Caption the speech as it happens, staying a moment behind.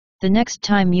The next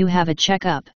time you have a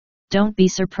checkup, don't be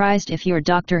surprised if your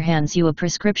doctor hands you a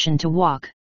prescription to walk.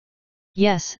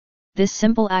 Yes, this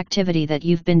simple activity that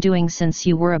you've been doing since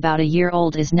you were about a year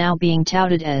old is now being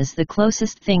touted as the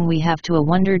closest thing we have to a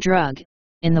wonder drug,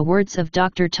 in the words of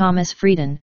Dr. Thomas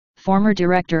Frieden, former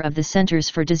director of the Centers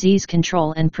for Disease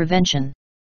Control and Prevention.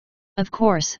 Of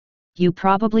course, you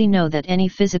probably know that any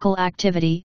physical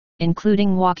activity,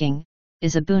 including walking,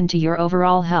 is a boon to your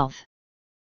overall health.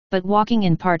 But walking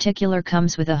in particular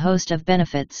comes with a host of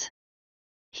benefits.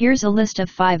 Here's a list of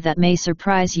 5 that may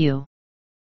surprise you.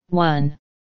 1.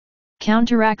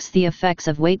 Counteracts the effects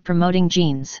of weight-promoting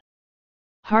genes.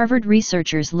 Harvard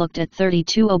researchers looked at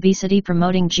 32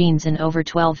 obesity-promoting genes in over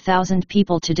 12,000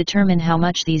 people to determine how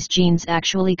much these genes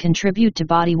actually contribute to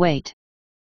body weight.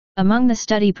 Among the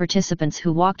study participants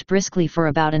who walked briskly for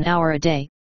about an hour a day,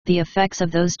 the effects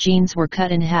of those genes were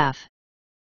cut in half.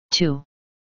 2.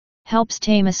 Helps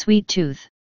tame a sweet tooth.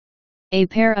 A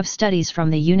pair of studies from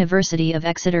the University of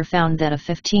Exeter found that a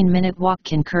 15-minute walk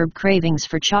can curb cravings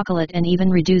for chocolate and even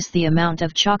reduce the amount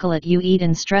of chocolate you eat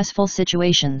in stressful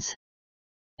situations.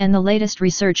 And the latest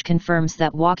research confirms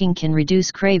that walking can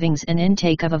reduce cravings and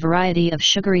intake of a variety of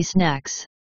sugary snacks.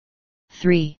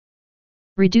 3.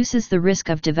 Reduces the risk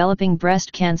of developing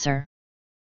breast cancer.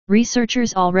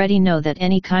 Researchers already know that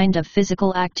any kind of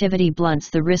physical activity blunts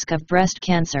the risk of breast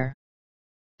cancer.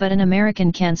 But an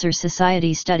American Cancer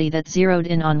Society study that zeroed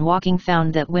in on walking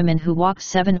found that women who walked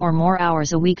 7 or more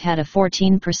hours a week had a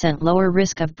 14% lower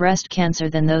risk of breast cancer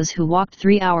than those who walked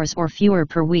 3 hours or fewer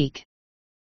per week.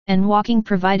 And walking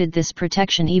provided this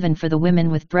protection even for the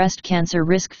women with breast cancer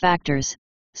risk factors,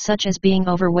 such as being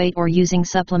overweight or using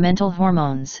supplemental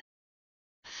hormones.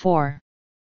 4.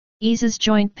 Eases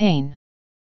joint pain.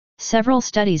 Several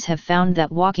studies have found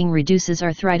that walking reduces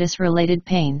arthritis-related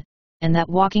pain, and that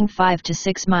walking 5 to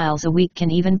 6 miles a week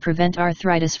can even prevent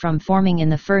arthritis from forming in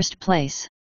the first place.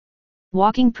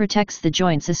 Walking protects the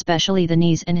joints, especially the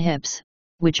knees and hips,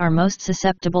 which are most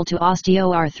susceptible to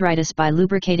osteoarthritis, by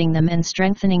lubricating them and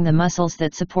strengthening the muscles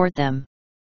that support them.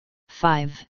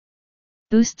 5.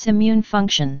 Boosts immune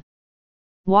function.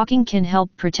 Walking can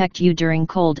help protect you during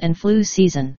cold and flu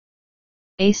season.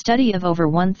 A study of over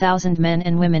 1,000 men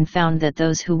and women found that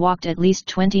those who walked at least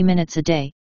 20 minutes a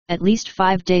day, at least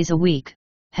 5 days a week,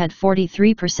 had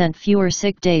 43% fewer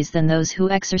sick days than those who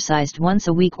exercised once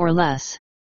a week or less.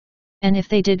 And if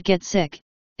they did get sick,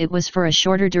 it was for a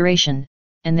shorter duration,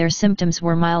 and their symptoms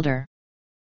were milder.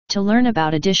 To learn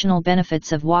about additional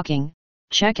benefits of walking,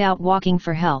 check out Walking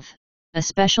for Health, a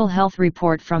special health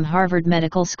report from Harvard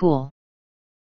Medical School.